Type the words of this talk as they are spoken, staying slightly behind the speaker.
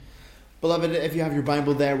Beloved, if you have your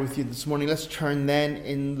Bible there with you this morning, let's turn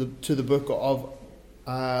then to the book of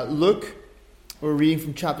Luke. We're reading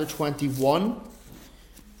from chapter 21.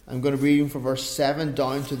 I'm going to be reading from verse 7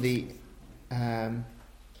 down to the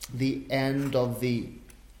end of the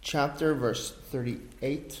chapter, verse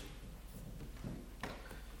 38.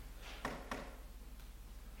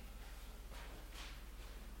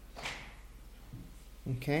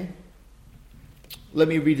 Okay. Let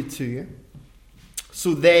me read it to you.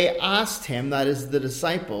 So they asked him, that is the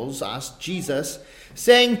disciples, asked Jesus,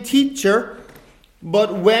 saying, Teacher,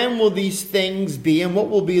 but when will these things be, and what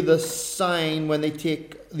will be the sign when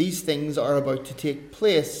these things are about to take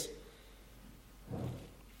place?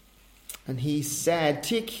 And he said,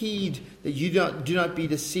 Take heed that you do not be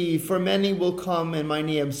deceived, for many will come in my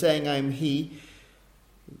name, saying, I am he,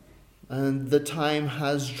 and the time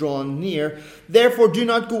has drawn near. Therefore do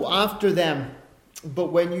not go after them.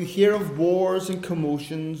 But when you hear of wars and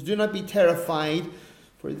commotions, do not be terrified,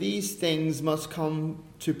 for these things must come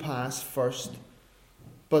to pass first.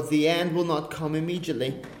 But the end will not come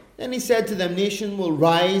immediately. Then he said to them, Nation will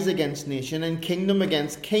rise against nation, and kingdom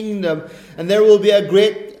against kingdom, and there will be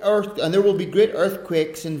great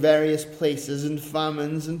earthquakes in various places, and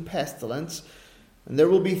famines and pestilence, and there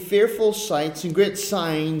will be fearful sights and great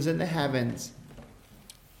signs in the heavens.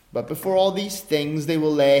 But before all these things they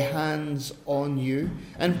will lay hands on you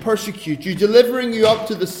and persecute you, delivering you up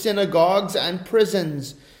to the synagogues and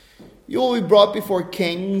prisons. You will be brought before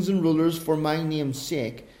kings and rulers for my name's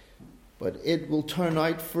sake, but it will turn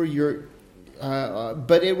out for you as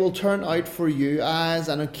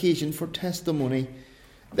an occasion for testimony.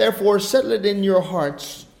 Therefore settle it in your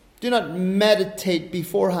hearts. Do not meditate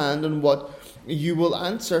beforehand on what you will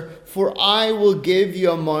answer, for I will give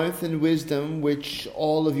you a mouth and wisdom which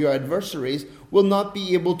all of your adversaries will not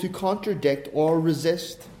be able to contradict or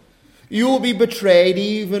resist. You will be betrayed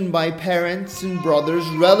even by parents and brothers,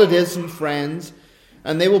 relatives and friends,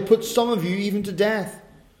 and they will put some of you even to death.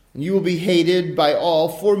 And you will be hated by all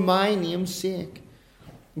for my name's sake.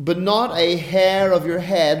 But not a hair of your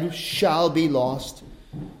head shall be lost,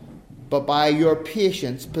 but by your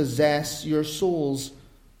patience possess your souls.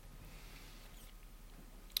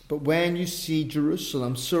 But when you see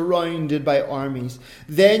Jerusalem surrounded by armies,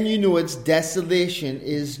 then you know its desolation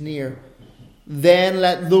is near. Then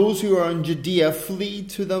let those who are in Judea flee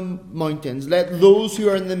to the mountains. Let those who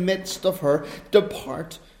are in the midst of her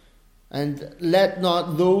depart. And let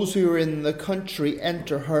not those who are in the country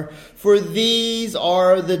enter her. For these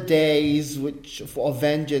are the days of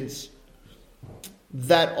vengeance,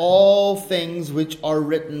 that all things which are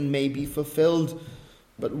written may be fulfilled.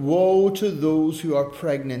 But woe to those who are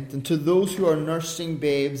pregnant and to those who are nursing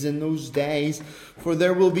babes in those days, for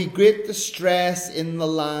there will be great distress in the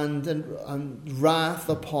land and wrath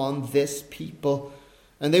upon this people.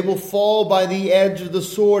 And they will fall by the edge of the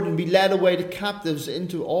sword and be led away to captives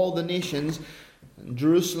into all the nations. And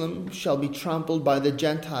Jerusalem shall be trampled by the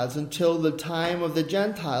Gentiles until the time of the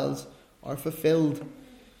Gentiles are fulfilled.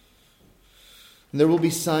 And there will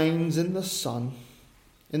be signs in the sun,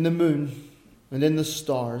 in the moon, and in the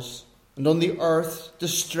stars, and on the earth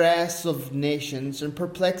distress of nations and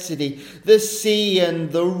perplexity, the sea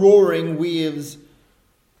and the roaring waves,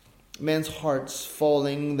 men's hearts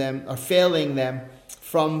failing them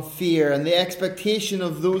from fear and the expectation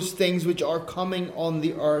of those things which are coming on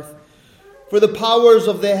the earth. For the powers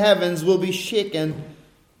of the heavens will be shaken.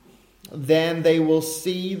 Then they will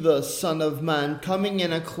see the Son of Man coming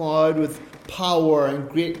in a cloud with power and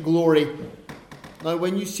great glory. Now,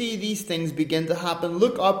 when you see these things begin to happen,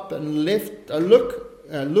 look up and lift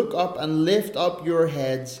up your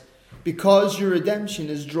heads, because your redemption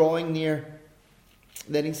is drawing near.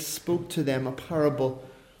 Then he spoke to them a parable.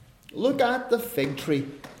 Look at the fig tree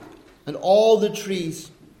and all the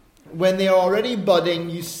trees. When they are already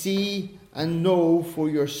budding, you see and know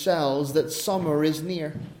for yourselves that summer is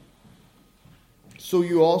near. So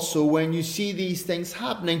you also, when you see these things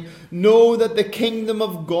happening, know that the kingdom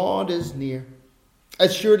of God is near.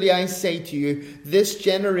 Assuredly I say to you, this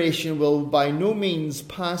generation will by no means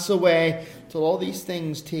pass away till all these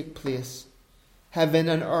things take place. Heaven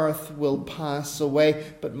and earth will pass away,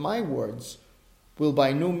 but my words will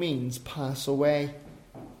by no means pass away.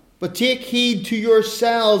 But take heed to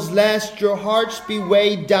yourselves, lest your hearts be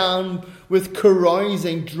weighed down with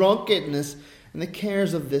carousing, drunkenness, and the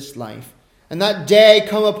cares of this life, and that day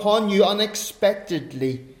come upon you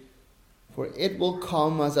unexpectedly. For it will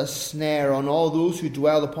come as a snare on all those who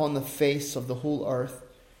dwell upon the face of the whole earth.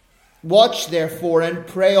 Watch therefore and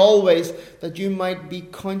pray always, that you might be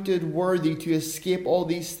counted worthy to escape all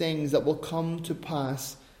these things that will come to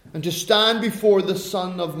pass, and to stand before the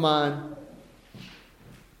Son of Man.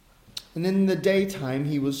 And in the daytime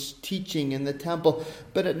he was teaching in the temple,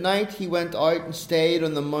 but at night he went out and stayed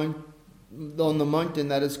on the mountain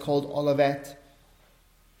that is called Olivet.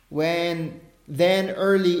 Then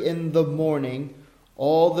early in the morning,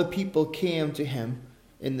 all the people came to him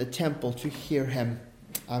in the temple to hear him.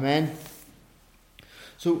 Amen.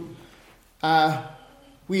 So,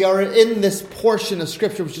 we are in this portion of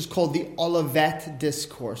Scripture which is called the Olivet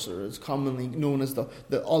Discourse, or it's commonly known as the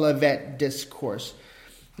Olivet Discourse.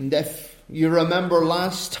 And if you remember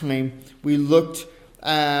last time, we looked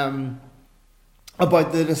about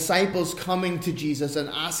the disciples coming to Jesus and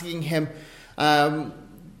asking him.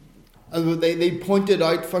 They pointed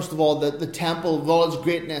out, first of all, the temple of all its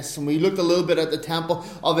greatness. And we looked a little bit at the temple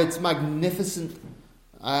of its magnificent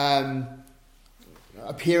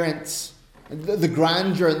appearance, the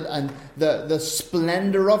grandeur and the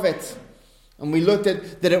splendor of it. And we looked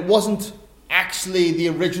at that it wasn't actually the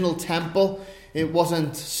original temple. It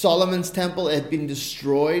wasn't Solomon's temple. It had been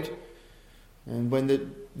destroyed. And when the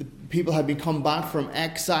people had come back from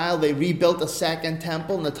exile, they rebuilt a second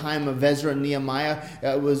temple in the time of Ezra and Nehemiah.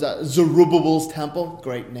 It was Zerubbabel's temple.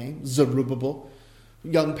 Great name, Zerubbabel.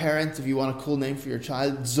 Young parents, if you want a cool name for your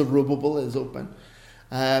child, Zerubbabel is open.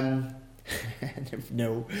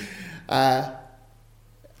 No.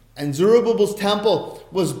 And Zerubbabel's temple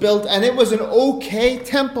was built, and it was an okay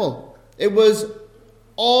temple. It was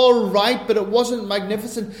all right, but it wasn't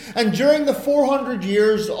magnificent. And during the 400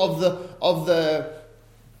 years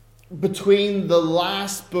between the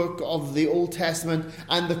last book of the Old Testament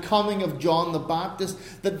and the coming of John the Baptist,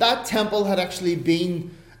 that temple had actually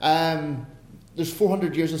been, there's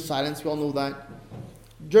 400 years of silence, we all know that.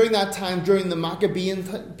 During that time, during the Maccabean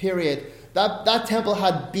period, that temple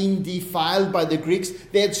had been defiled by the Greeks.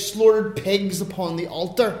 They had slaughtered pigs upon the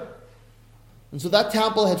altar. And so that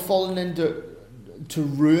temple had fallen into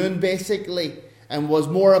ruin, basically, and was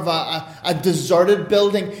more of a deserted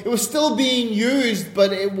building. It was still being used,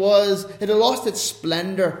 but it had lost its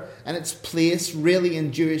splendor and its place, really,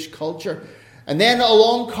 in Jewish culture. And then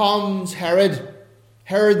along comes Herod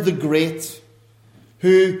the Great,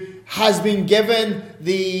 who has been given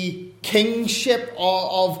the kingship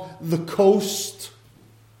of the coast.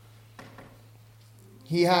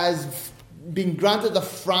 He has been granted the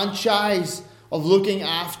franchise of looking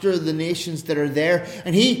after the nations that are there.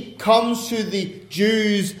 And he comes to the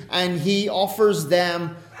Jews and he offers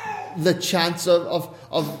them the chance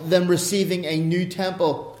of them receiving a new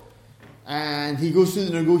temple. And he goes through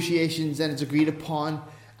the negotiations and it's agreed upon.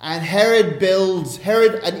 And Herod,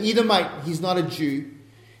 an Edomite, he's not a Jew.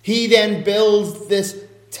 He then builds this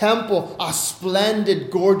temple, a splendid,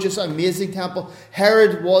 gorgeous, amazing temple.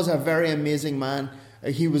 Herod was a very amazing man.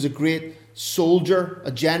 He was a great soldier,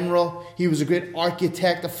 a general. He was a great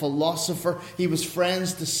architect, a philosopher. He was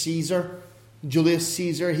friends to Caesar, Julius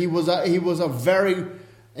Caesar. He was a very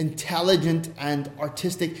intelligent and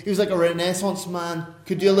artistic. He was like a Renaissance man,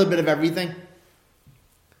 could do a little bit of everything.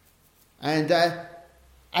 And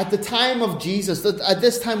at the time of Jesus, at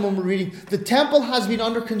this time when we're reading, the temple has been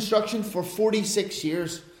under construction for 46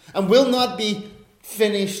 years and will not be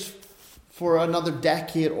finished for another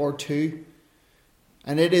decade or two.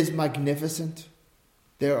 And it is magnificent.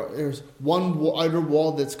 There's one outer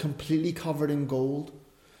wall that's completely covered in gold.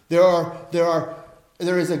 There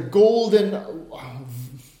is a golden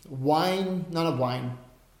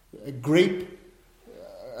a grape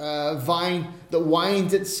vine that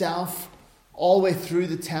winds itself all the way through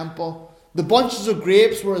the temple. The bunches of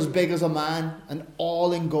grapes were as big as a man and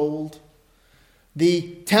all in gold.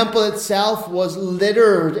 The temple itself was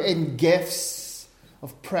littered in gifts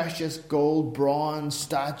of precious gold, bronze,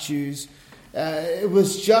 statues. It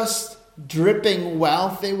was just dripping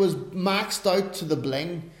wealth. It was maxed out to the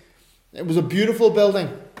bling. It was a beautiful building.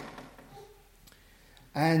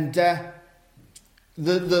 And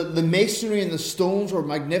the masonry and the stones were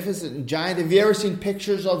magnificent and giant. Have you ever seen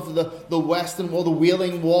pictures of the western wall, the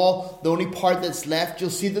Wailing Wall, the only part that's left? You'll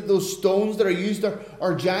see that those stones that are used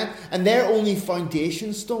are giant, and they're only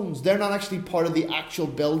foundation stones. They're not actually part of the actual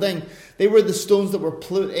building. They were the stones that were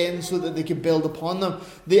put in so that they could build upon them.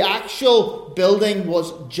 The actual building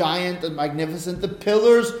was giant and magnificent. The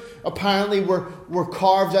pillars apparently were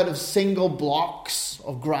carved out of single blocks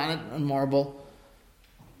of granite and marble,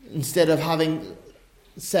 instead of having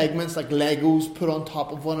segments like Legos put on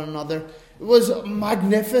top of one another. It was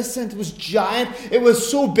magnificent. It was giant. It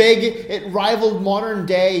was so big it rivaled modern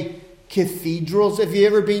day cathedrals. Have you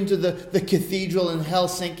ever been to the cathedral in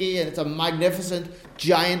Helsinki? And it's a magnificent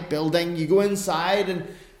giant building. You go inside and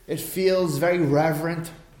it feels very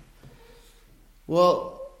reverent.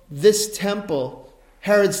 Well, this temple,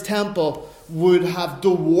 Herod's temple, would have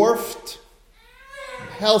dwarfed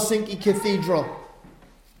Helsinki Cathedral.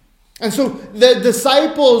 And so the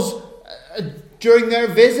disciples, during their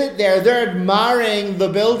visit there, they're admiring the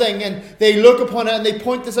building and they look upon it and they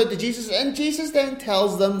point this out to Jesus. And Jesus then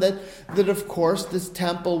tells them that of course this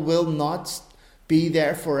temple will not be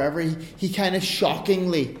there forever. He kind of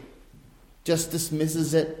shockingly just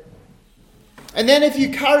dismisses it. And then if you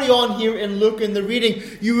carry on here in Luke in the reading,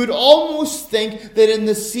 you would almost think that in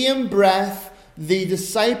the same breath the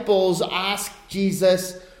disciples ask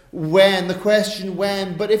Jesus when, the question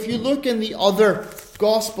when. But if you look in the other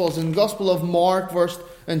Gospels, in Gospel of Mark,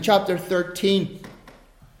 in chapter 13,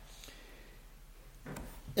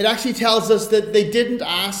 it actually tells us that they didn't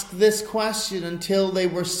ask this question until they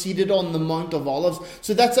were seated on the Mount of Olives.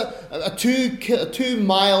 So that's a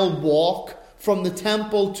 2-mile walk from the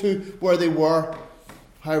temple to where they were.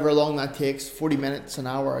 However long that takes, 40 minutes, an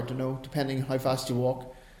hour, I don't know, depending on how fast you walk.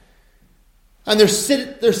 And they're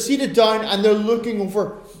seated down and they're looking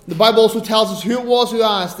over. The Bible also tells us who it was who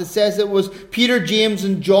asked. It says it was Peter, James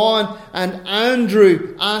and John, and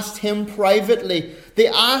Andrew asked him privately. They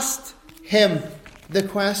asked him the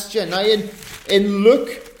question. Now in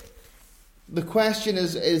Luke, the question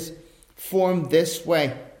is formed this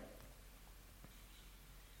way.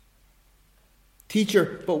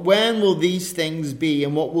 Teacher, but when will these things be,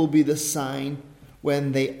 and what will be the sign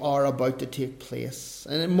when they are about to take place?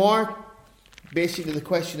 And in Mark, basically the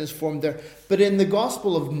question is formed there. But in the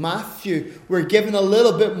Gospel of Matthew, we're given a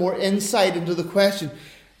little bit more insight into the question.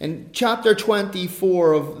 In chapter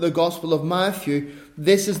 24 of the Gospel of Matthew,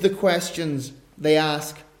 this is the questions they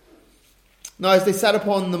ask. Now, as they sat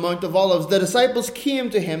upon the Mount of Olives, the disciples came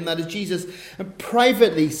to him, that is Jesus,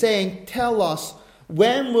 privately, saying, Tell us,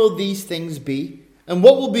 when will these things be? And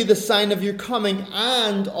what will be the sign of your coming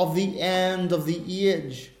and of the end of the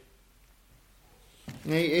age?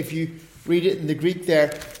 Now, if you read it in the Greek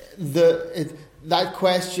there, that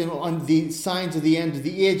question on the signs of the end of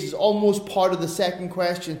the age is almost part of the second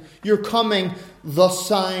question. You're coming, the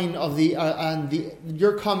sign of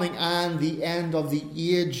you're coming and the end of the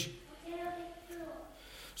age.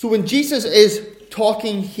 So when Jesus is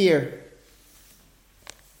talking here,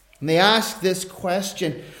 and they ask this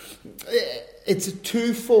question, it's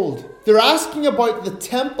twofold. They're asking about the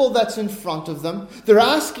temple that's in front of them. They're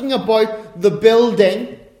asking about the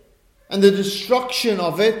building and the destruction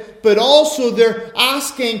of it, but also they're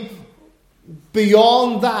asking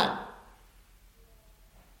beyond that.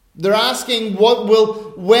 They're asking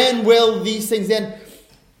when will these things end?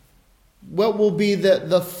 What will be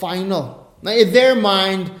the final? Now, in their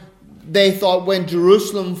mind, they thought when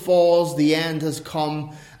Jerusalem falls, the end has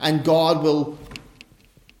come and God will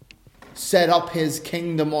set up his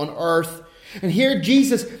kingdom on earth. And here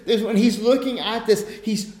Jesus, when he's looking at this,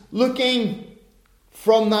 he's looking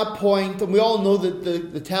from that point, and we all know that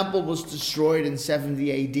the temple was destroyed in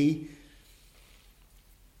 70 AD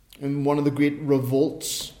in one of the great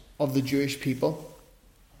revolts of the Jewish people.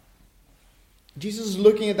 Jesus is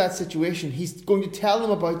looking at that situation. He's going to tell them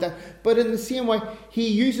about that. But in the same way, he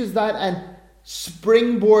uses that and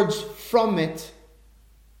springboards from it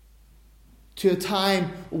to a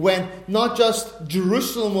time when not just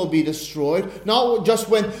Jerusalem will be destroyed, not just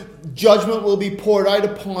when judgment will be poured out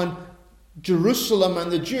upon Jerusalem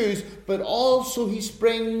and the Jews, but also he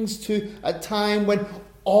springs to a time when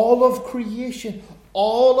all of creation,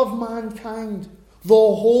 all of mankind, the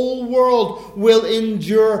whole world will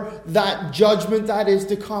endure that judgment that is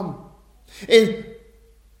to come. In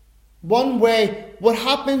one way, what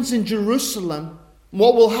happens in Jerusalem,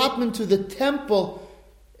 what will happen to the temple,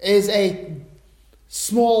 is a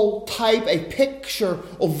small type, a picture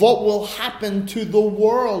of what will happen to the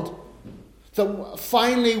world. So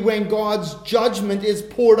finally, when God's judgment is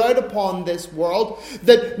poured out upon this world,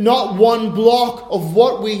 that not one block of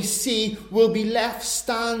what we see will be left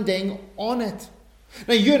standing on it.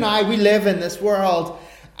 Now, you and I, we live in this world,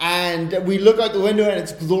 and we look out the window and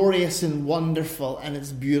it's glorious and wonderful and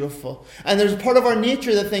it's beautiful. And there's a part of our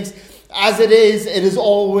nature that thinks, as it has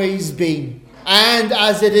always been. And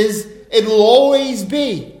as it is, it will always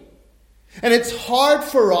be. And it's hard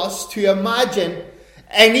for us to imagine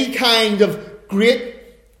any kind of great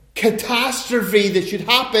catastrophe that should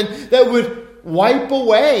happen that would wipe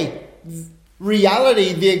away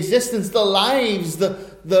reality, the existence, the lives,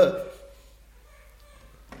 the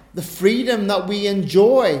freedom that we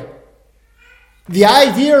enjoy. The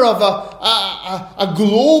idea of a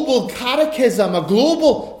global cataclysm, a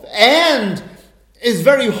global end, is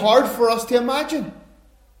very hard for us to imagine.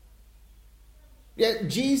 Yet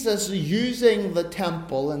Jesus, using the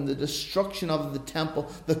temple and the destruction of the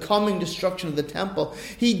temple, the coming destruction of the temple,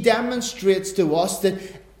 he demonstrates to us that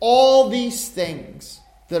all these things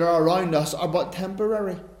that are around us are but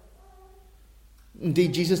temporary.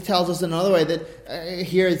 Indeed, Jesus tells us another way that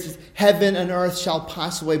here it says, heaven and earth shall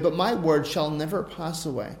pass away, but my word shall never pass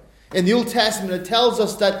away. In the Old Testament, it tells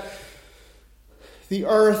us that the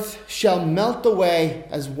earth shall melt away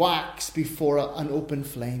as wax before an open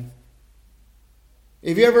flame.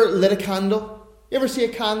 Have you ever lit a candle? You ever see a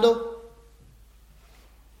candle?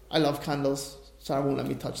 I love candles. Sarah won't let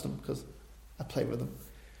me touch them because I play with them.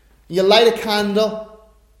 You light a candle,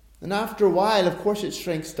 and after a while, of course, it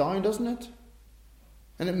shrinks down, doesn't it?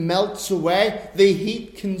 And it melts away. The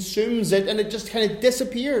heat consumes it, and it just kind of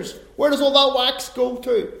disappears. Where does all that wax go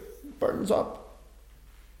to? It burns up.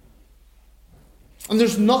 And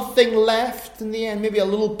there's nothing left in the end. Maybe a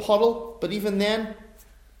little puddle, but even then.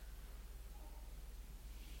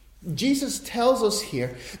 Jesus tells us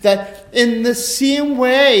here that in the same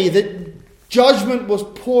way that judgment was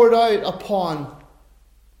poured out upon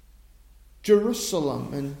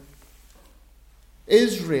Jerusalem and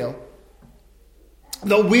Israel,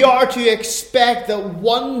 that we are to expect that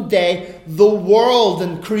one day the world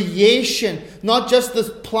and creation, not just this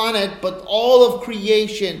planet, but all of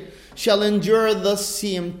creation, shall endure the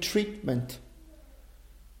same treatment.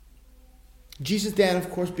 Jesus then, of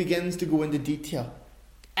course, begins to go into detail.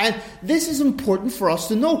 And this is important for us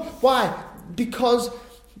to know. Why? Because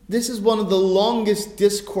this is one of the longest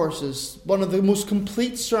discourses, one of the most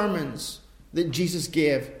complete sermons that Jesus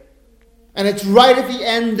gave. And it's right at the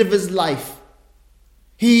end of his life.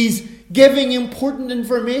 He's giving important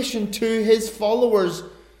information to his followers.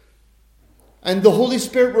 And the Holy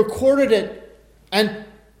Spirit recorded it and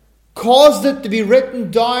caused it to be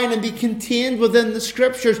written down and be contained within the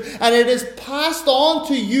Scriptures. And it is passed on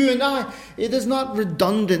to you and I. It is not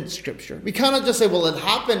redundant Scripture. We cannot just say, well, it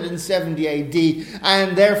happened in 70 AD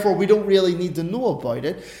and therefore we don't really need to know about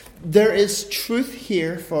it. There is truth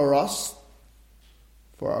here for us,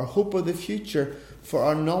 for our hope of the future, for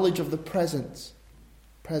our knowledge of the present.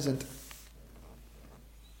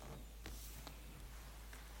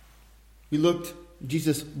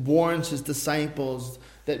 Jesus warns his disciples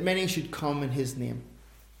that many should come in his name.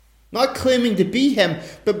 Not claiming to be him,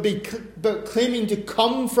 but claiming to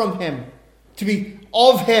come from him, to be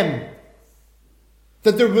of him.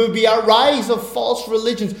 That there will be a rise of false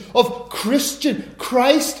religions, of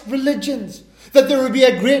Christ religions. That there will be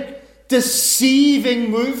a great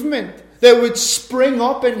deceiving movement that would spring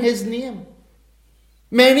up in his name.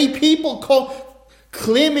 Many people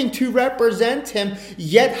claiming to represent him,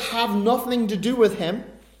 yet have nothing to do with him.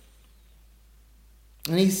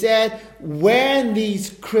 And he said, when these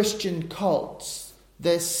Christian cults,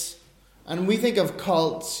 and we think of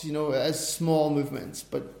cults, as small movements,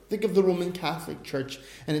 but think of the Roman Catholic Church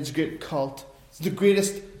and its great cult. It's the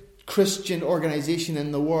greatest Christian organization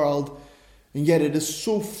in the world, and yet it is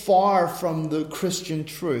so far from the Christian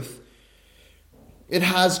truth. It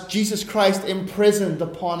has Jesus Christ imprisoned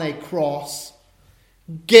upon a cross,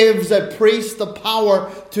 gives a priest the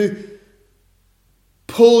power to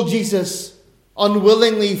pull Jesus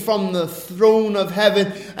unwillingly from the throne of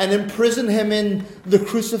heaven and imprison him in the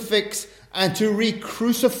crucifix and to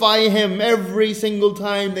re-crucify him every single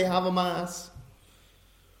time they have a mass.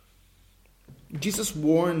 Jesus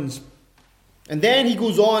warns. And then he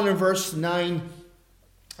goes on in verse 9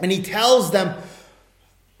 and he tells them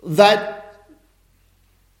that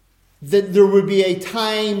there would be a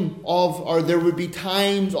time there would be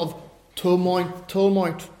times of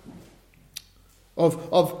tumult,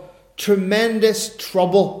 of tremendous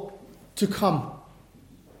trouble to come.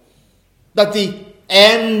 That the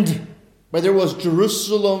end, whether it was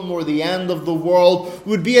Jerusalem or the end of the world,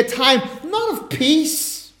 would be a time not of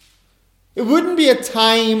peace. It wouldn't be a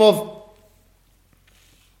time of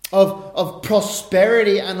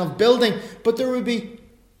prosperity and of building, but there would be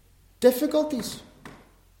difficulties.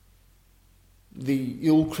 The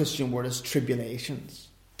old Christian word is tribulations,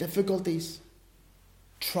 difficulties,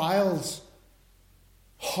 trials,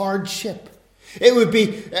 hardship. It would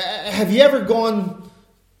be, have you ever gone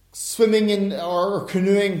swimming or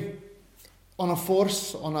canoeing on a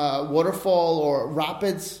force, on a waterfall or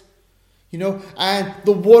rapids, and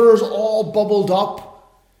the water's all bubbled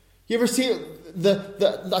up? You ever see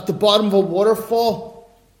at the bottom of a waterfall,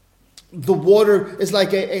 the water is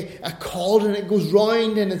like a cauldron. It goes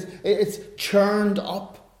round and it's churned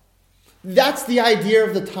up. That's the idea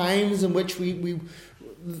of the times in which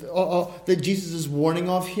that Jesus is warning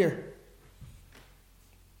of here.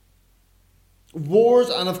 Wars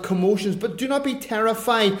and of commotions, but do not be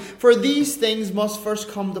terrified, for these things must first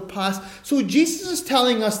come to pass. So Jesus is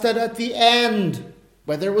telling us that at the end,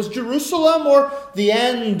 whether it was Jerusalem or the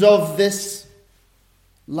end of this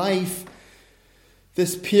life,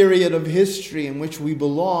 this period of history in which we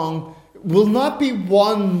belong will not be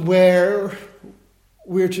one where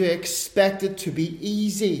we're to expect it to be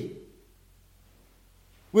easy.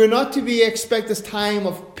 We're not to be expect this time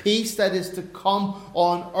of peace that is to come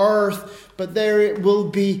on earth, but there will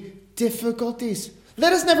be difficulties.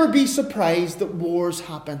 Let us never be surprised that wars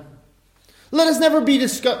happen. Let us never be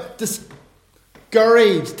discouraged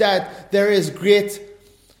that there is great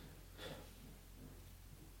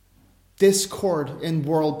discord in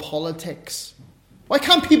world politics. Why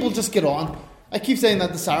can't people just get on? I keep saying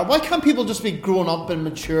that to Sarah. Why can't people just be grown up and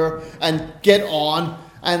mature and get on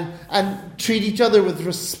and treat each other with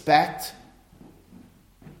respect?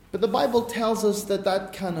 But the Bible tells us that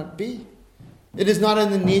that cannot be. It is not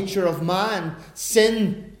in the nature of man.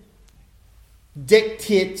 Sin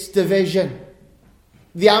dictates division.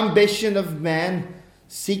 The ambition of men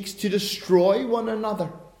seeks to destroy one another.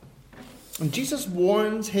 And Jesus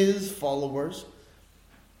warns his followers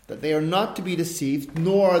that they are not to be deceived,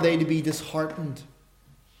 nor are they to be disheartened.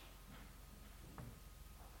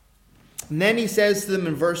 And then he says to them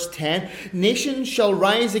in verse 10, "Nation shall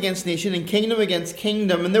rise against nation, and kingdom against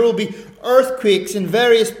kingdom, and there will be earthquakes in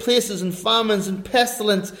various places, and famines, and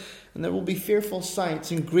pestilence, and there will be fearful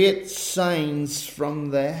sights and great signs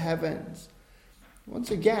from the heavens."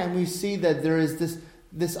 Once again, we see that there is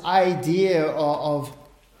this idea of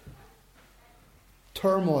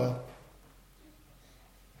turmoil.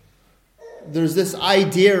 There's this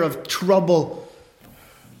idea of trouble,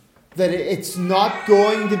 that it's not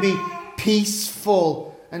going to be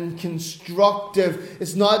peaceful and constructive.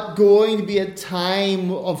 It's not going to be a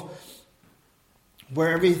time of where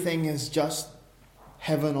everything is just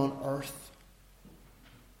heaven on earth.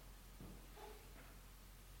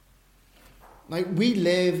 Like, we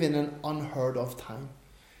live in an unheard of time.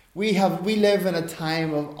 We live in a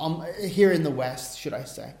time of here in the West, should I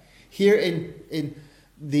say, here in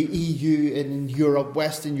the EU and in Europe,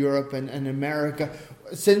 Western Europe and America,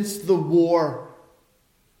 since the war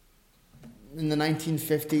in the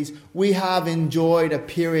 1950s, we have enjoyed a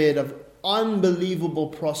period of unbelievable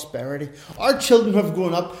prosperity. Our children have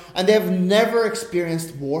grown up and they have never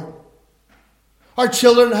experienced war. Our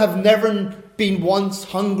children have never been once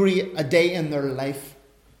hungry a day in their life.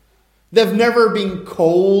 They've never been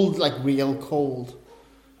cold, like real cold.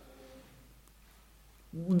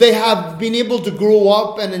 They have been able to grow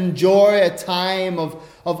up and enjoy a time of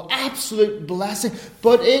absolute blessing.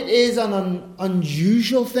 But it is an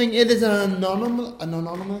unusual thing. It is an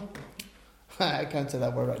anomaly. I can't say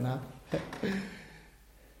that word right now.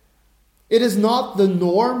 It is not the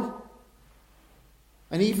norm.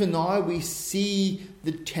 And even now we see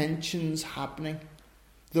the tensions happening.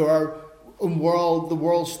 There are the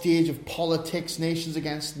world stage of politics, nations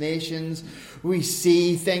against nations. We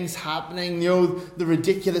see things happening. The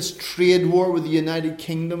ridiculous trade war with the United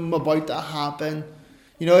Kingdom about to happen.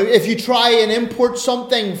 If you try and import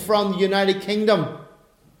something from the United Kingdom,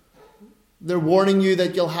 they're warning you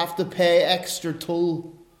that you'll have to pay extra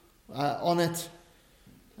toll on it.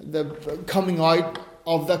 Coming out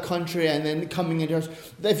of the country and then coming into ours.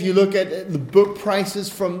 If you look at the book prices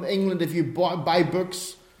from England, if you buy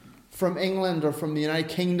books from England or from the United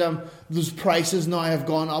Kingdom, those prices now have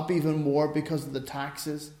gone up even more because of the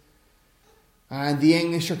taxes. And the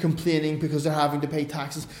English are complaining because they're having to pay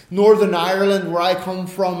taxes. Northern Ireland, where I come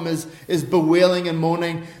from, is bewailing and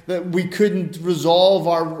moaning that we couldn't resolve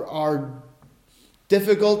our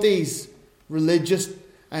difficulties, religious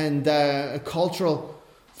and cultural,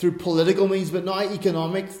 through political means, but now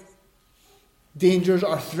economic dangers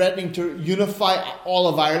are threatening to unify all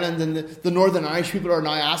of Ireland, and the Northern Irish people are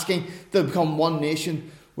now asking to become one nation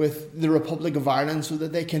with the Republic of Ireland so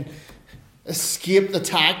that they can escape the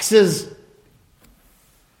taxes.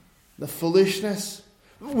 The foolishness.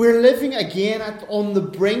 We're living again on the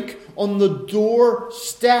brink, on the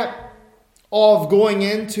doorstep of going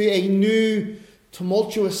into a new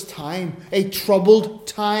tumultuous time, a troubled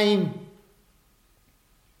time.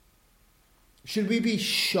 Should we be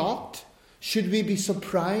shocked? Should we be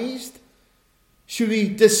surprised? Should we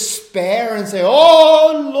despair and say,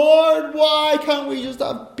 "Oh Lord, why can't we just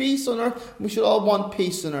have peace on earth?" We should all want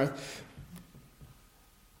peace on earth.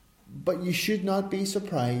 But you should not be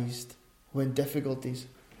surprised when difficulties,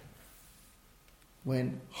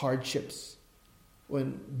 when hardships,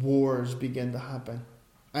 when wars begin to happen.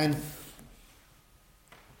 And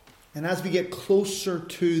as we get closer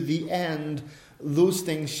to the end, those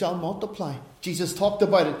things shall multiply. Jesus talked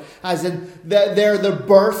about it as in they're the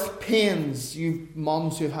birth pains. You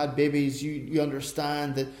moms who have had babies, you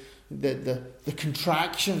understand that the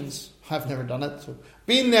contractions. I've never done it, so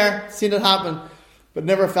been there, seen it happen, but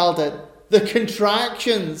never felt it. The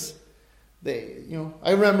contractions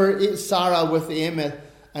I remember Sarah with Amy,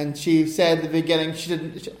 and she said at the beginning,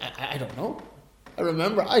 I don't know. I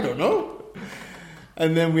remember, I don't know.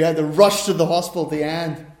 And then we had to rush to the hospital at the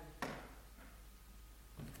end.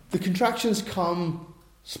 The contractions come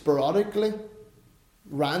sporadically,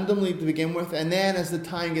 randomly to begin with, and then as the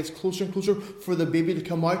time gets closer and closer for the baby to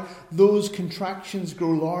come out, those contractions grow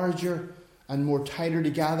larger and more tighter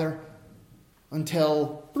together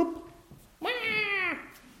until bloop,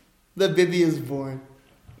 the baby is born.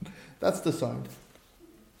 That's the sound.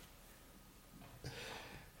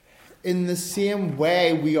 In the same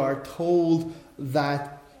way, we are told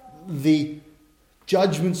that the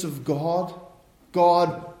judgments of God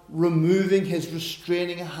removing his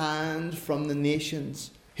restraining hand from the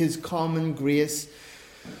nations, his common grace,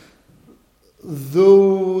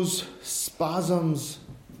 those spasms,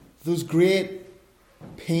 those great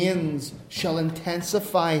pains shall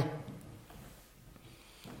intensify.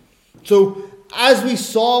 So, as we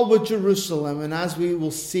saw with Jerusalem, and as we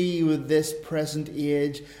will see with this present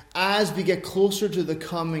age, as we get closer to the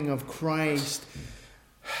coming of Christ,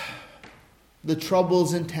 the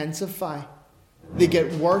troubles intensify. They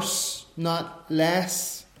get worse, not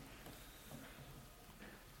less.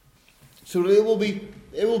 So it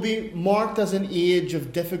will be marked as an age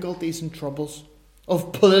of difficulties and troubles,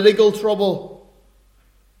 of political trouble,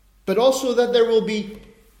 but also that there will be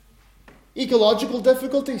ecological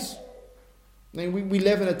difficulties. I mean, we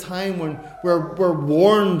live in a time when we're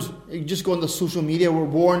warned. You just go on the social media, we're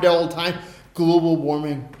warned all the time. Global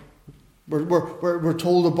warming. We're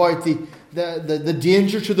told about the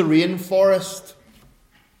danger to the rainforest.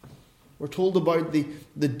 We're told about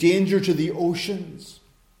the danger to the oceans.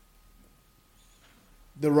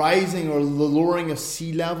 The rising or the lowering of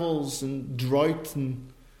sea levels and drought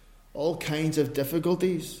and all kinds of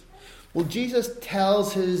difficulties. Well, Jesus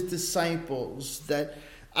tells his disciples that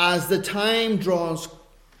as the time draws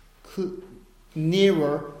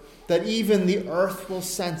nearer, that even the earth will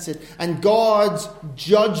sense it, and God's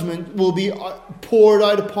judgment will be poured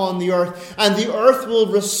out upon the earth, and the earth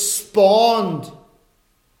will respond.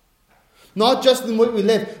 Not just in what we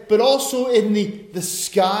live, but also in the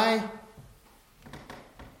sky.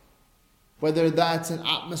 Whether that's an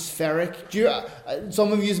atmospheric.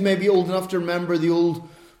 Some of you may be old enough to remember the old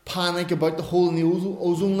panic about the hole in the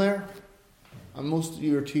ozone layer. And most of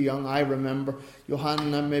you are too young. I remember.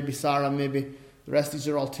 Johanna, maybe Sarah, maybe the rest of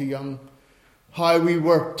you are all too young. How we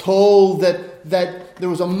were told that there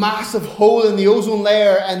was a massive hole in the ozone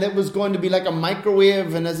layer and it was going to be like a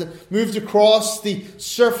microwave, and as it moved across the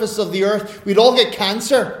surface of the earth, we'd all get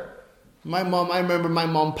cancer. I remember my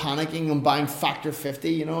mum panicking and buying Factor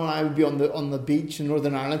 50, and I would be on the beach in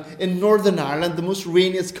Northern Ireland. In Northern Ireland, the most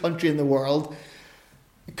rainiest country in the world,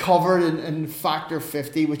 covered in Factor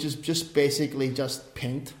 50, which is just basically just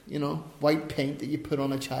paint, white paint that you put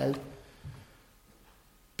on a child.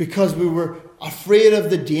 Because we were afraid of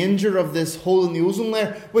the danger of this hole in the ozone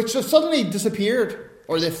layer, which suddenly disappeared.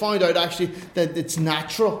 Or they found out actually that it's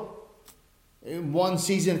natural. In one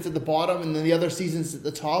season it's at the bottom and then the other season it's at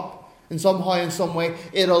the top. And somehow, in some way,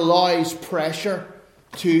 it allows pressure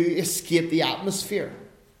to escape the atmosphere.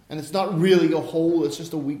 And it's not really a hole, it's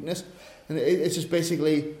just a weakness. And it's just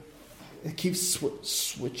basically, it keeps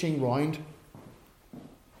switching round.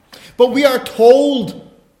 But we are told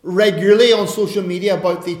regularly on social media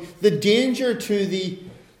about the danger to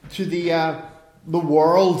the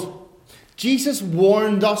world. Jesus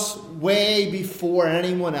warned us way before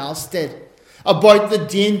anyone else did about the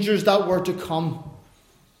dangers that were to come.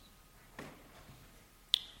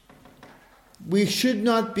 We should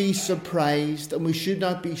not be surprised and we should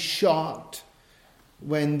not be shocked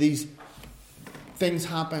when these things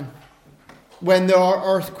happen. When there are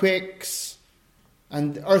earthquakes,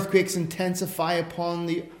 and earthquakes intensify upon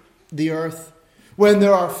the earth. When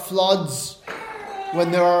there are floods,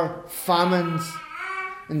 when there are famines.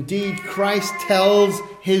 Indeed, Christ tells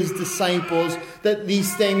his disciples that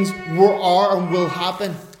these things are and will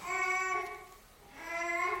happen.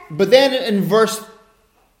 But then in verse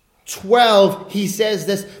 12, he says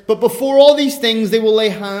this, "But before all these things, they will lay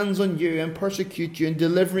hands on you and persecute you, and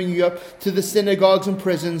delivering you up to the synagogues and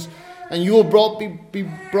prisons, and you will be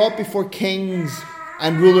brought before kings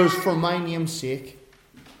and rulers for my name's sake."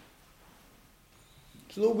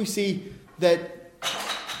 So we see that,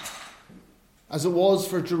 as it was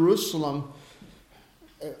for Jerusalem,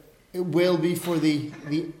 it will be for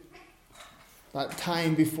that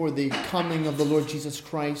time before the coming of the Lord Jesus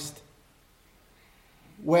Christ,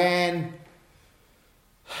 when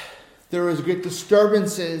there is great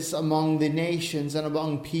disturbances among the nations and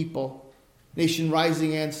among people, nation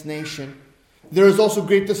rising against nation. There is also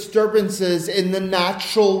great disturbances in the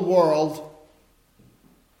natural world.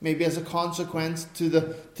 maybe as a consequence to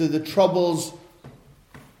the troubles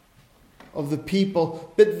of the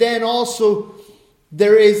people. But then also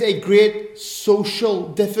there is a great social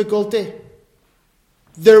difficulty.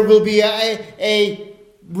 There will be a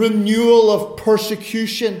renewal of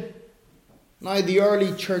persecution. Now, the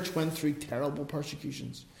early church went through terrible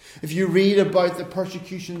persecutions. If you read about the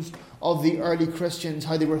persecutions of the early Christians,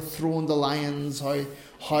 how they were thrown to lions,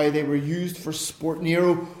 how they were used for sport.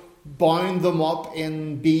 Nero bound them up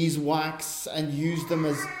in beeswax and used them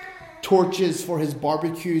as torches for his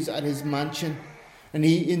barbecues at his mansion. And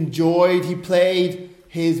he played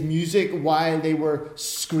his music while they were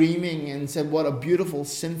screaming, and said, what a beautiful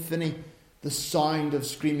symphony the sound of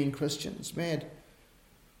screaming Christians made.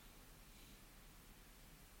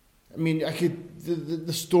 I mean,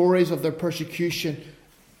 the stories of their persecution,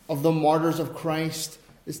 of the martyrs of Christ,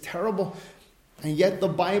 is terrible. And yet the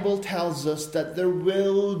Bible tells us that there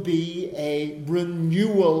will be a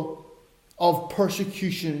renewal of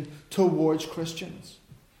persecution towards Christians.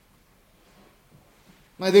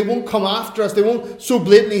 Now, they won't come after us. They won't so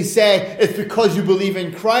blatantly say, it's because you believe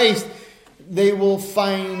in Christ. They will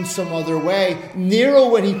find some other way. Nero,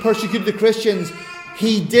 when he persecuted the Christians,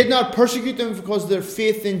 he did not persecute them because of their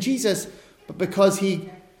faith in Jesus, but because he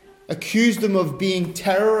accused them of being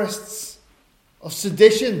terrorists, of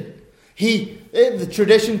sedition. The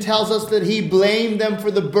tradition tells us that he blamed them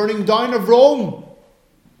for the burning down of Rome.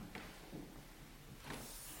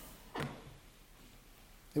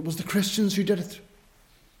 It was the Christians who did it.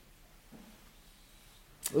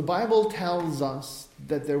 The Bible tells us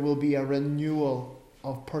that there will be a renewal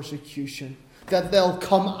of persecution, that they'll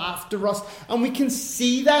come after us. And we can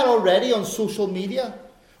see that already on social media.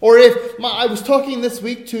 Or I was talking this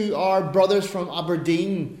week to our brothers from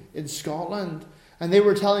Aberdeen in Scotland, and they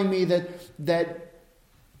were telling me that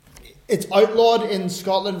it's outlawed in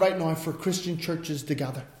Scotland right now for Christian churches to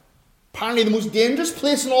gather. Apparently the most dangerous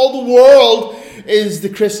place in all the world is the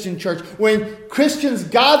Christian church. When Christians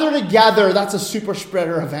gather together, that's a super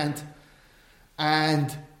spreader event.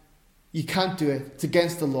 And you can't do it. It's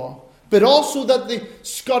against the law. But also that the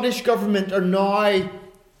Scottish government are now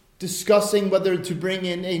discussing whether to bring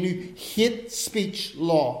in a new hate speech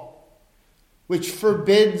law, which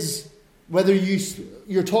forbids whether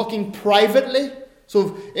you're talking privately.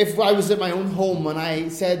 So if I was at my own home and I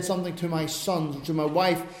said something to my sons or to my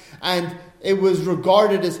wife, and it was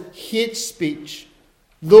regarded as hate speech,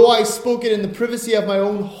 though I spoke it in the privacy of my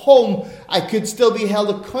own home, I could still be held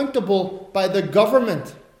accountable by the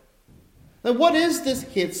government. Now, what is this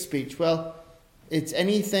hate speech? Well, it's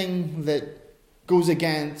anything that goes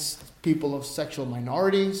against people of sexual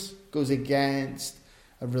minorities, goes against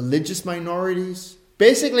religious minorities,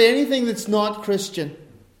 basically anything that's not Christian.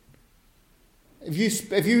 If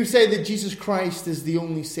you say that Jesus Christ is the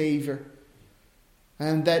only Savior,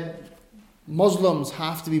 and that Muslims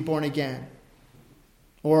have to be born again,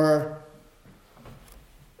 or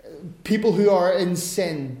people who are in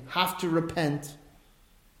sin have to repent,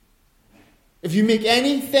 if you make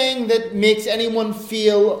anything that makes anyone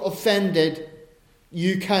feel offended,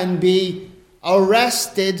 you can be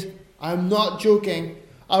arrested. I'm not joking.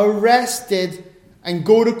 Arrested and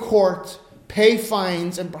go to court, pay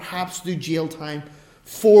fines, and perhaps do jail time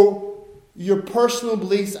for your personal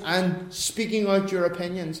beliefs and speaking out your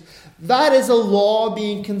opinions. That is a law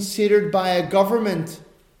being considered by a government,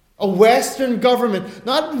 a Western government,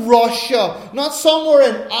 not Russia, not somewhere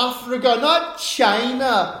in Africa, not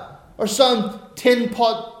China, or some tin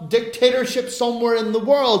pot dictatorship somewhere in the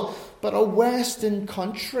world, but a Western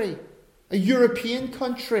country, a European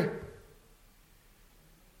country.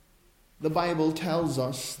 The Bible tells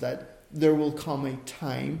us that there will come a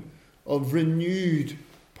time of renewed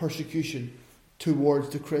persecution towards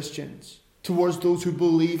the Christians, towards those who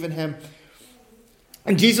believe in him.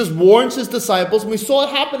 And Jesus warns his disciples, and we saw it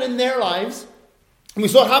happen in their lives, and we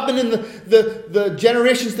saw it happen in the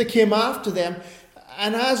generations that came after them.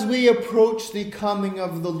 And as we approach the coming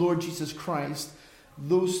of the Lord Jesus Christ,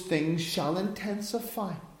 those things shall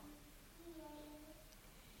intensify.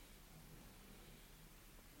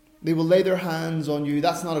 They will lay their hands on you.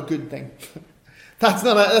 That's not a good thing. That's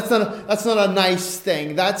not a nice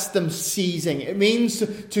thing. That's them seizing. It means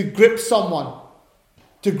to grip someone,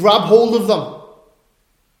 to grab hold of them,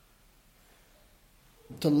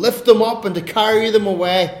 to lift them up and to carry them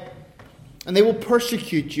away. And they will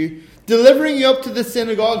persecute you, delivering you up to the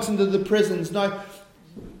synagogues and to the prisons. Now,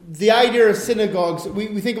 the idea of synagogues,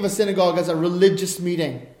 we think of a synagogue as a religious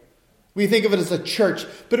meeting. We think of it as a church.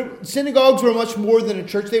 But synagogues were much more than a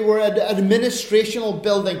church. They were an administrational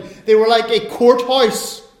building. They were like a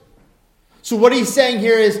courthouse. So what he's saying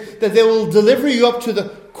here is that they will deliver you up to the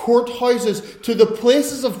courthouses, to the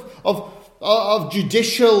places of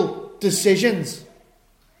judicial decisions.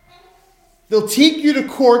 They'll take you to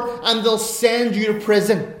court and they'll send you to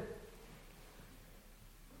prison.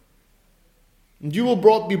 And you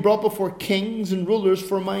will be brought before kings and rulers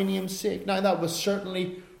for my name's sake. Now that was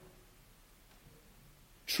certainly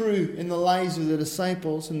true in the lives of the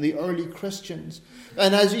disciples and the early Christians.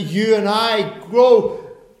 And as you and I grow,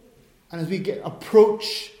 and as we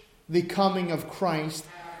approach the coming of Christ,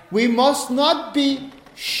 we must not be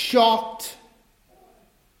shocked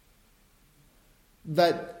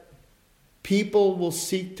that people will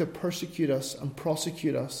seek to persecute us and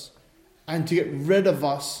prosecute us and to get rid of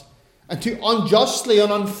us and to unjustly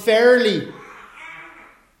and unfairly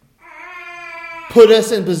put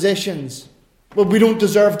us in positions where we don't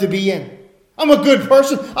deserve to be in. I'm a good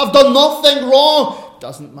person. I've done nothing wrong.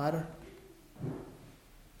 Doesn't matter.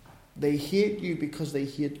 They hate you because they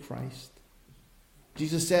hate Christ.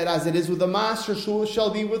 Jesus said, as it is with the master, so it shall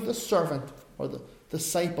be with the servant or the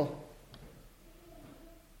disciple.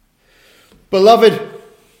 Beloved,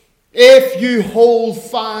 if you hold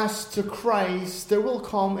fast to Christ, there may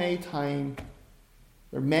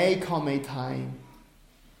come a time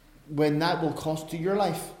when that will cost you your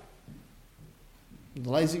life, the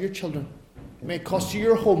lives of your children. It may cost you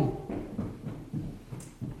your home.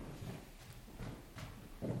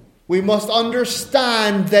 We must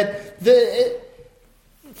understand that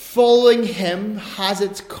following Him has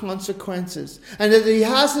its consequences, and that He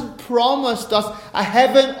hasn't promised us a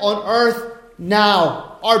heaven on earth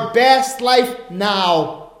now, our best life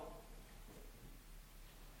now.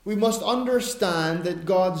 We must understand that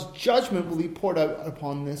God's judgment will be poured out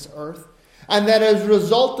upon this earth, and that as a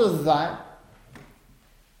result of that,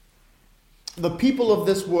 the people of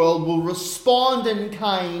this world will respond in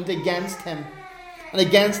kind against Him and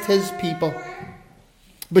against His people.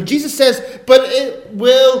 But Jesus says, but it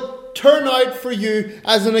will turn out for you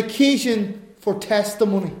as an occasion for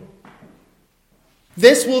testimony.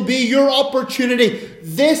 This will be your opportunity.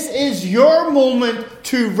 This is your moment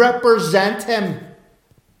to represent Him.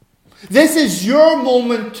 This is your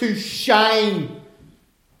moment to shine,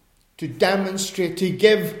 to demonstrate, to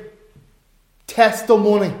give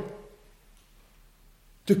testimony,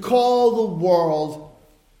 to call the world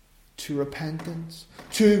to repentance,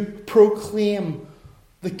 to proclaim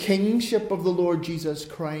the kingship of the Lord Jesus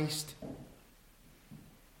Christ.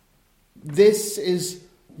 This is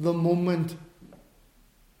the moment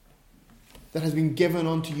that has been given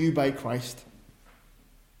unto you by Christ.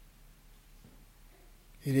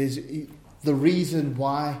 It is the reason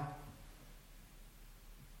why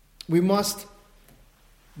we must,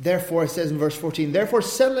 therefore, it says in verse 14, therefore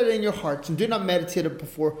settle it in your hearts and do not meditate it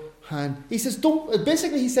beforehand. He says,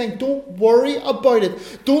 he's saying, don't worry about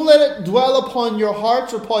it. Don't let it dwell upon your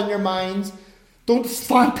hearts or upon your minds. Don't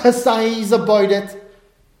fantasize about it.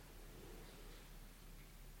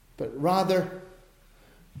 But rather,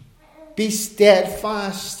 be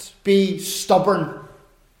steadfast, be stubborn.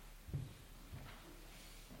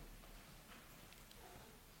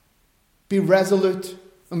 Be resolute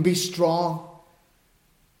and be strong.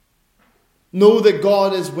 Know that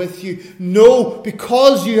God is with you. Know,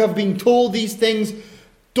 because you have been told these things,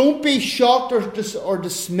 don't be shocked or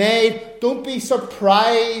dismayed. Don't be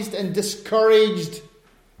surprised and discouraged.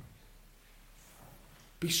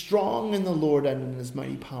 Be strong in the Lord and in His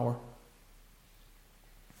mighty power.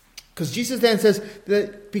 Because Jesus then says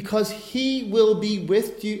that because He will be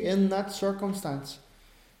with you in that circumstance.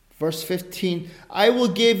 Verse 15, I will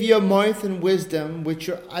give you a mouth and wisdom which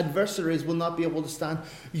your adversaries will not be able to stand.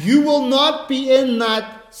 You will not be in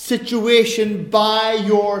that situation by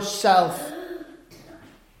yourself.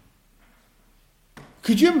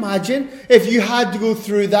 Could you imagine if you had to go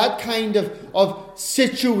through that kind of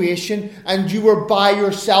situation and you were by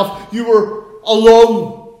yourself? You were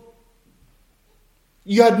alone.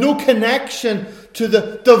 You had no connection to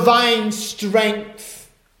the divine strength.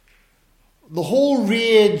 The whole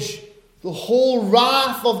rage, the whole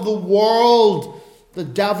wrath of the world, the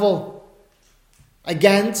devil,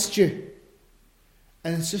 against you.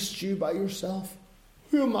 And it's just you by yourself.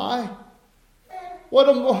 Who am I?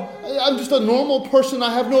 I'm just a normal person.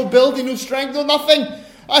 I have no ability, no strength, no nothing.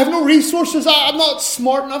 I have no resources. I'm not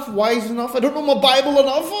smart enough, wise enough. I don't know my Bible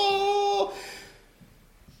enough. Oh.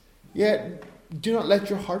 Yet, do not let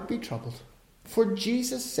your heart be troubled. For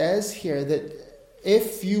Jesus says here that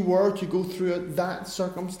if you were to go through that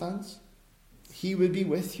circumstance, He would be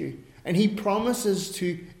with you. And He promises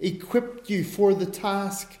to equip you for the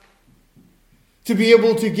task. To be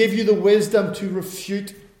able to give you the wisdom to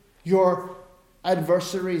refute your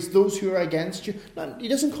adversaries, those who are against you. Now, He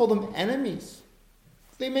doesn't call them enemies.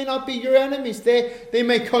 They may not be your enemies. They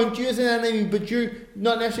may count you as an enemy, but you're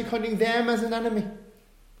not necessarily counting them as an enemy.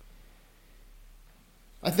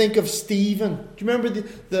 I think of Stephen. Do you remember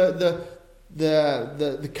the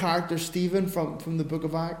character Stephen from the book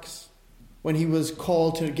of Acts? When he was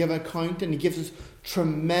called to give an account, and he gives this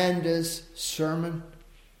tremendous sermon.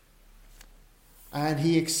 And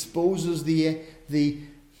he exposes the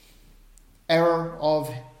error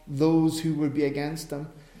of those who would be against him.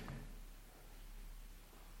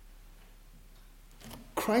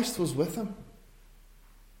 Christ was with him.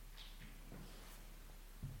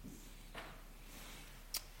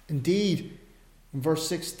 Indeed, in verse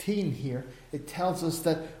 16 here, it tells us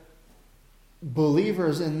that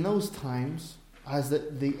believers in those times, as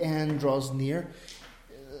the end draws near,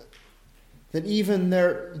 that even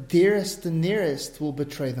their dearest and nearest will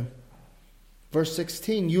betray them. Verse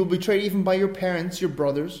 16, you will be betrayed even by your parents, your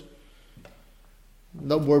brothers.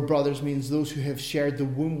 The word brothers means those who have shared the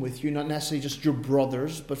womb with you, not necessarily just your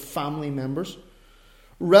brothers, but family members,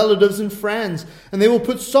 relatives and friends. And they will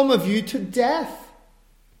put some of you to death.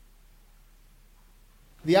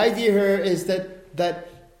 The idea here is that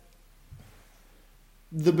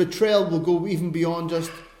the betrayal will go even beyond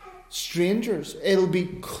just strangers. It'll be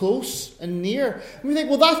close and near. And we think,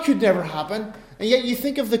 well, that could never happen. And yet you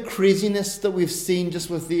think of the craziness that we've seen just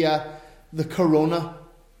with the corona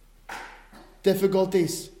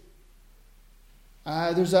difficulties.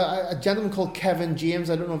 There's a gentleman called Kevin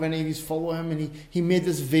James. I don't know if any of you follow him. And he made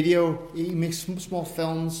this video. He makes small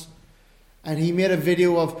films. And he made a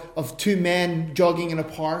video of two men jogging in a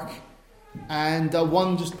park. And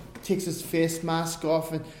one just takes his face mask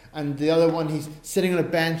off. And the other one, he's sitting on a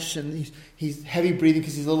bench. And he's heavy breathing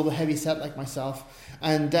because he's a little bit heavy set like myself.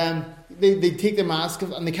 And they take the mask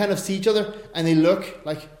off and they kind of see each other. And they look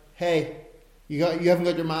like, hey, you haven't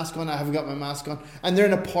got your mask on. I haven't got my mask on. And they're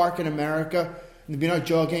in a park in America. And they've been out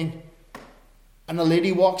jogging. And a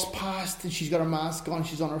lady walks past and she's got her mask on.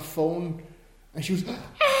 She's on her phone. And she goes,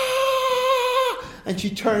 ah! And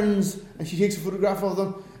she turns and she takes a photograph of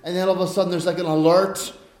them. And then all of a sudden there's like an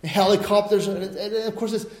alert. Helicopters, and of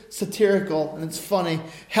course it's satirical and it's funny.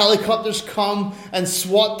 Helicopters come and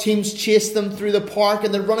SWAT teams chase them through the park,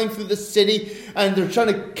 and they're running through the city and they're trying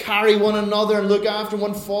to carry one another and look after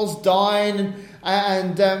one falls down.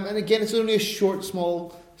 And again, it's only a short,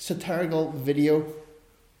 small satirical video.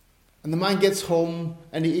 And the man gets home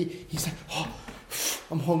and he's like, oh,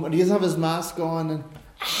 I'm home, and he doesn't have his mask on,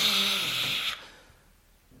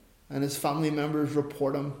 and his family members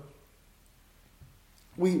report him.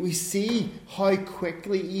 We see how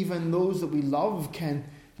quickly even those that we love can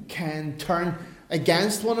turn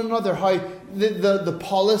against one another. How the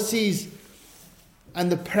policies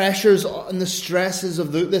and the pressures and the stresses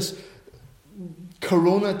of this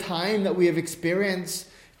corona time that we have experienced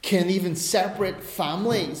can even separate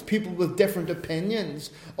families, people with different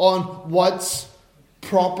opinions on what's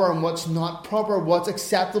proper and what's not proper, what's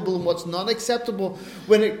acceptable and what's not acceptable.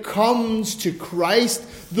 When it comes to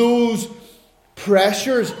Christ, those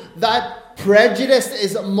pressures, that prejudice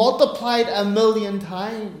is multiplied 1,000,000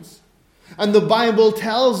 times. And the Bible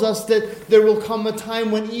tells us that there will come a time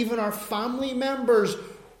when even our family members,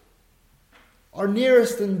 our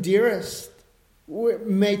nearest and dearest,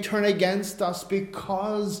 may turn against us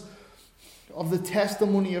because of the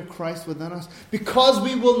testimony of Christ within us. Because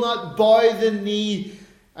we will not bow the knee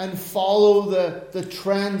and follow the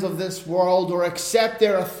trends of this world or accept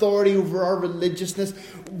their authority over our religiousness,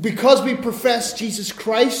 because we profess Jesus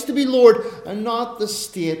Christ to be Lord and not the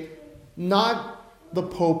state, not the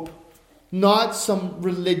Pope, not some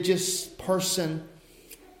religious person.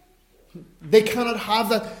 They cannot have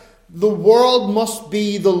that. The world must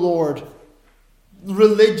be the Lord.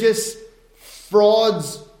 Religious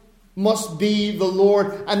frauds must be the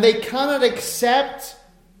Lord, and they cannot accept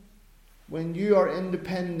when you are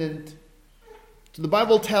independent. So the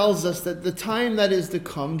Bible tells us that the time that is to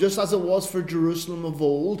come, just as it was for Jerusalem of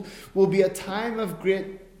old, will be a time of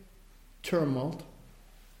great tumult,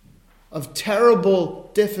 of terrible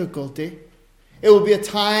difficulty. It will be a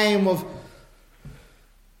time of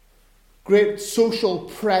great social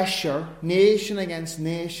pressure, nation against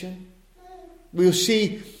nation. We'll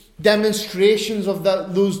see demonstrations of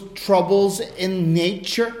those troubles in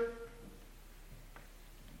nature.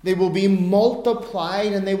 They will be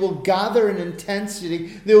multiplied and they will gather in intensity.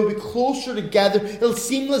 They will be closer together. It'll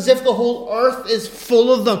seem as if the whole earth is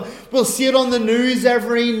full of them. We'll see it on the news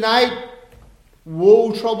every night.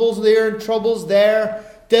 Woe, troubles there and troubles there.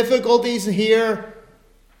 Difficulties here.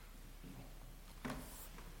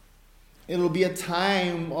 It'll be a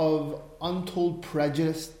time of untold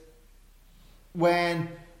prejudice, when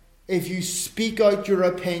if you speak out your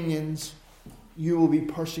opinions, you will be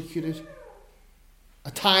persecuted.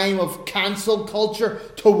 A time of cancel culture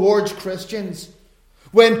towards Christians.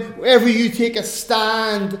 Whenever you take a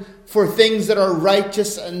stand for things that are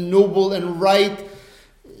righteous and noble and right,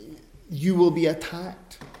 you will be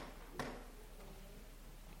attacked.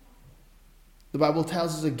 The Bible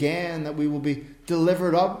tells us again that we will be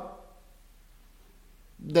delivered up.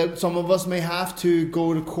 That some of us may have to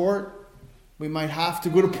go to court. We might have to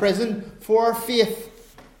go to prison for our faith.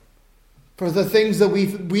 For the things that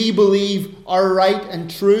we believe are right and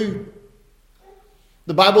true.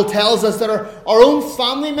 The Bible tells us that our own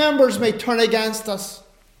family members may turn against us.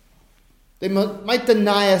 They might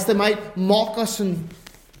deny us. They might mock us and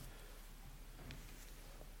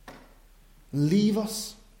leave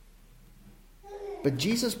us. But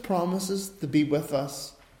Jesus promises to be with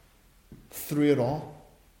us through it all.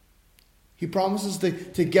 He promises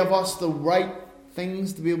to give us the right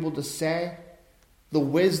things to be able to say, the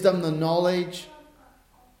wisdom, the knowledge,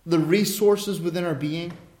 the resources within our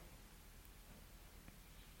being.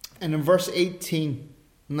 And in verse 18,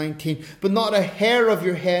 19, but not a hair of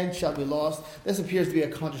your head shall be lost. This appears to be a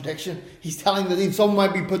contradiction. He's telling that someone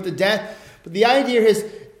might be put to death. But the idea is,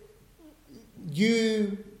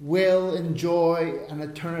 you will enjoy an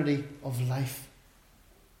eternity of life.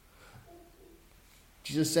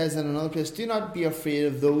 Jesus says in another place, do not be afraid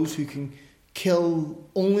of those who can kill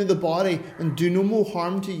only the body and do no more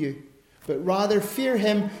harm to you, but rather fear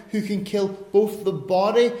him who can kill both the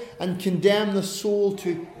body and condemn the soul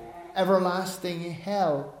to everlasting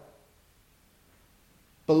hell.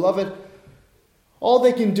 Beloved, all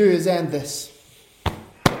they can do is end this.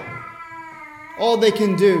 All they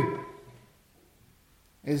can do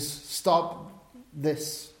is stop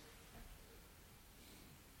this.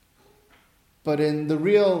 But in the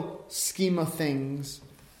real scheme of things,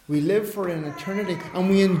 we live for an eternity and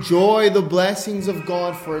we enjoy the blessings of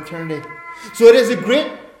God for eternity. So it is a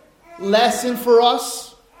great lesson for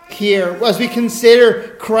us here as we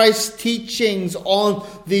consider Christ's teachings on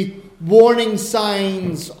the warning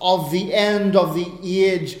signs of the end of the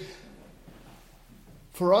age.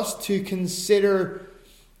 For us to consider,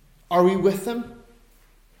 are we with him?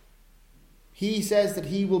 He says that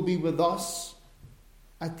he will be with us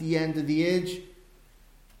at the end of the age.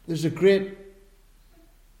 There's a great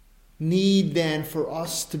need then for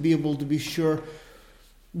us to be able to be sure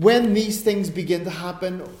when these things begin to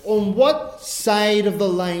happen, on what side of the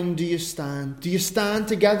line do you stand? Do you stand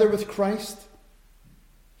together with Christ?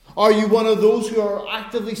 Are you one of those who are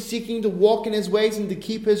actively seeking to walk in his ways and to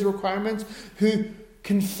keep his requirements, who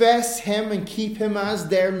confess him and keep him as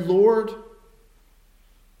their Lord?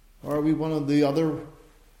 Or are we one of the other,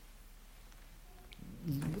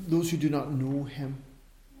 those who do not know him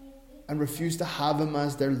and refuse to have him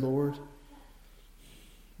as their Lord?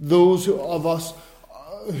 Those of us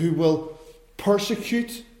who will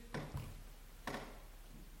persecute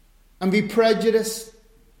and be prejudiced.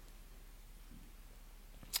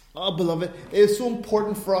 Oh, beloved, it is so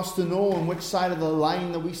important for us to know on which side of the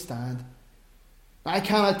line that we stand. I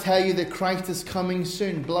cannot tell you that Christ is coming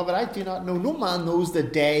soon. Beloved, I do not know. No man knows the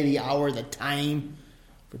day, the hour, the time.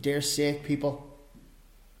 For dear sake, people.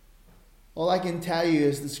 All I can tell you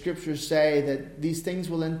is the scriptures say that these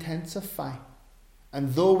things will intensify.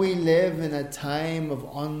 And though we live in a time of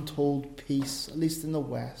untold peace, at least in the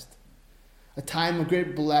West, a time of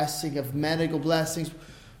great blessing, of medical blessings,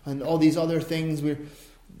 and all these other things,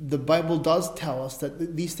 the Bible does tell us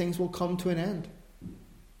that these things will come to an end.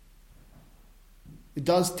 It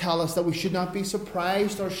does tell us that we should not be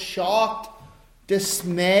surprised or shocked,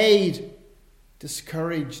 dismayed,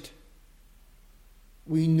 discouraged.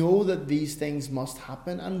 We know that these things must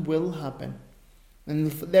happen and will happen.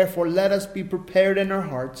 And therefore, let us be prepared in our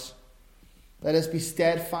hearts. Let us be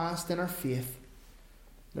steadfast in our faith.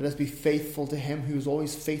 Let us be faithful to him who is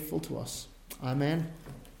always faithful to us. Amen.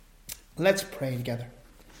 Let's pray together.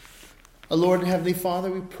 O Lord and Heavenly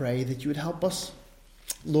Father, we pray that you would help us,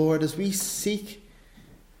 Lord, as we seek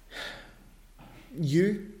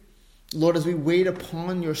you, Lord, as we wait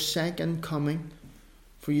upon your second coming,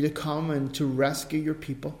 for you to come and to rescue your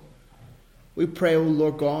people. We pray, O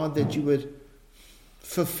Lord God, that you would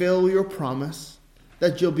fulfill your promise,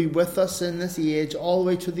 that you'll be with us in this age all the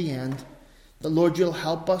way to the end. That, Lord, you'll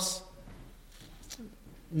help us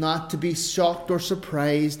not to be shocked or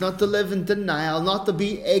surprised, not to live in denial, not to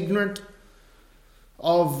be ignorant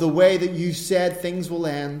of the way that you said things will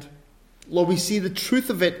end. Lord, we see the truth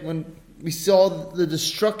of it when we saw the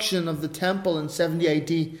destruction of the temple in 70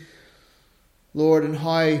 AD, Lord, and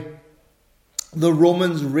how the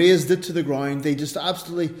Romans razed it to the ground. They just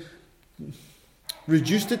absolutely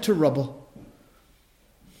reduced it to rubble.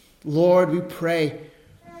 Lord, we pray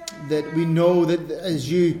that we know that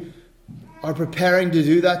as you are preparing to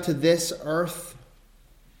do that to this earth,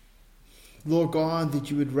 Lord God, that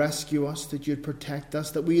you would rescue us, that you would protect us,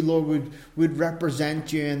 that we, Lord, would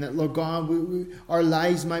represent you, and that, Lord God, our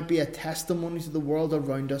lives might be a testimony to the world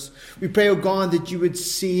around us. We pray, O God, that you would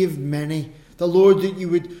save many. The Lord, that you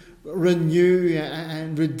would renew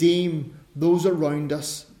and redeem those around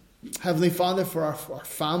us. Heavenly Father, for our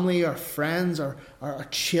family, our friends, our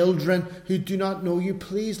children who do not know you,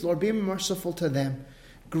 please, Lord, be merciful to them.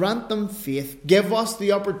 Grant them faith. Give us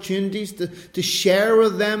the opportunities to share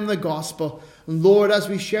with them the gospel. And Lord, as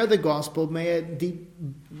we share the gospel, may it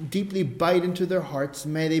deeply bite into their hearts.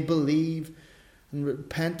 May they believe and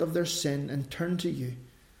repent of their sin and turn to you.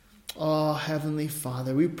 Oh, Heavenly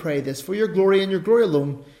Father, we pray this for your glory and your glory alone.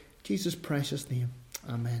 In Jesus' precious name.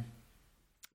 Amen.